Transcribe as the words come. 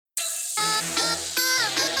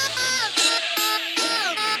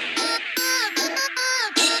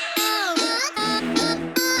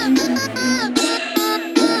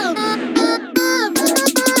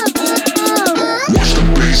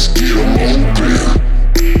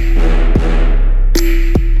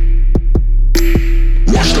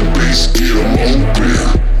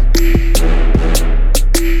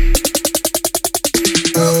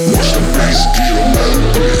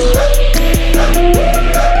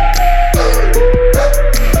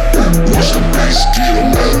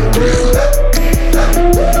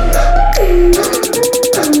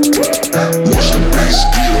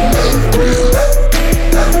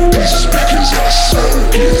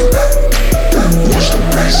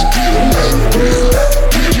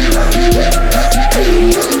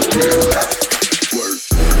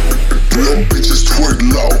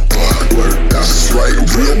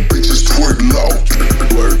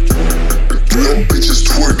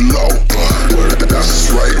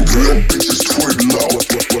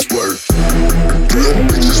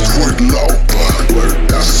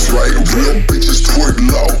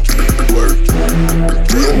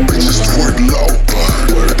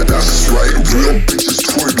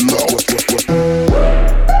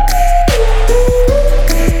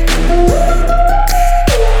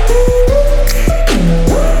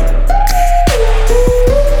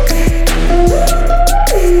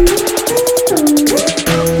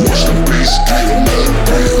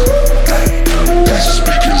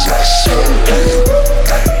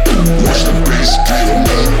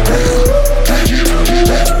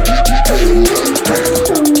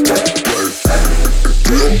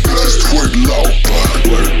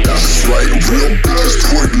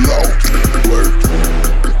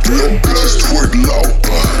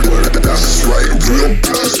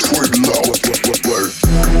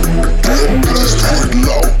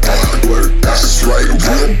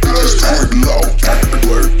bitches twerk low.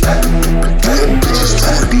 Real bitches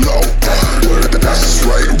twerk low. That's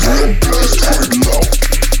right, real bitches twerk low.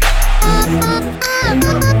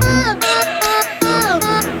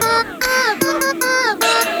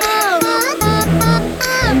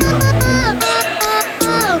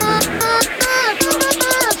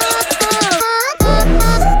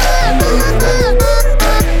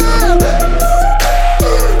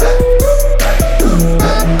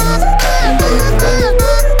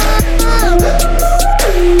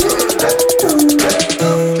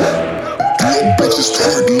 Bitches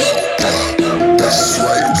twerk low. That's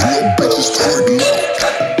right, real bitches twerk low.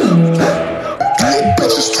 Real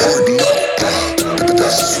bitches twerk low.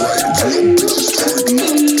 That's right, real bitches twerk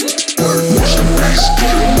low. Watch the bass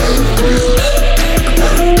get a man.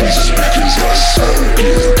 These speakers are so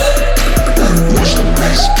good. Watch the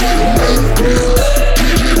bass get a man.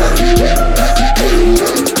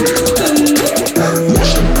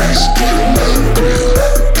 Watch the bass get a man.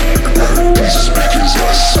 These speakers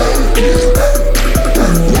are so good.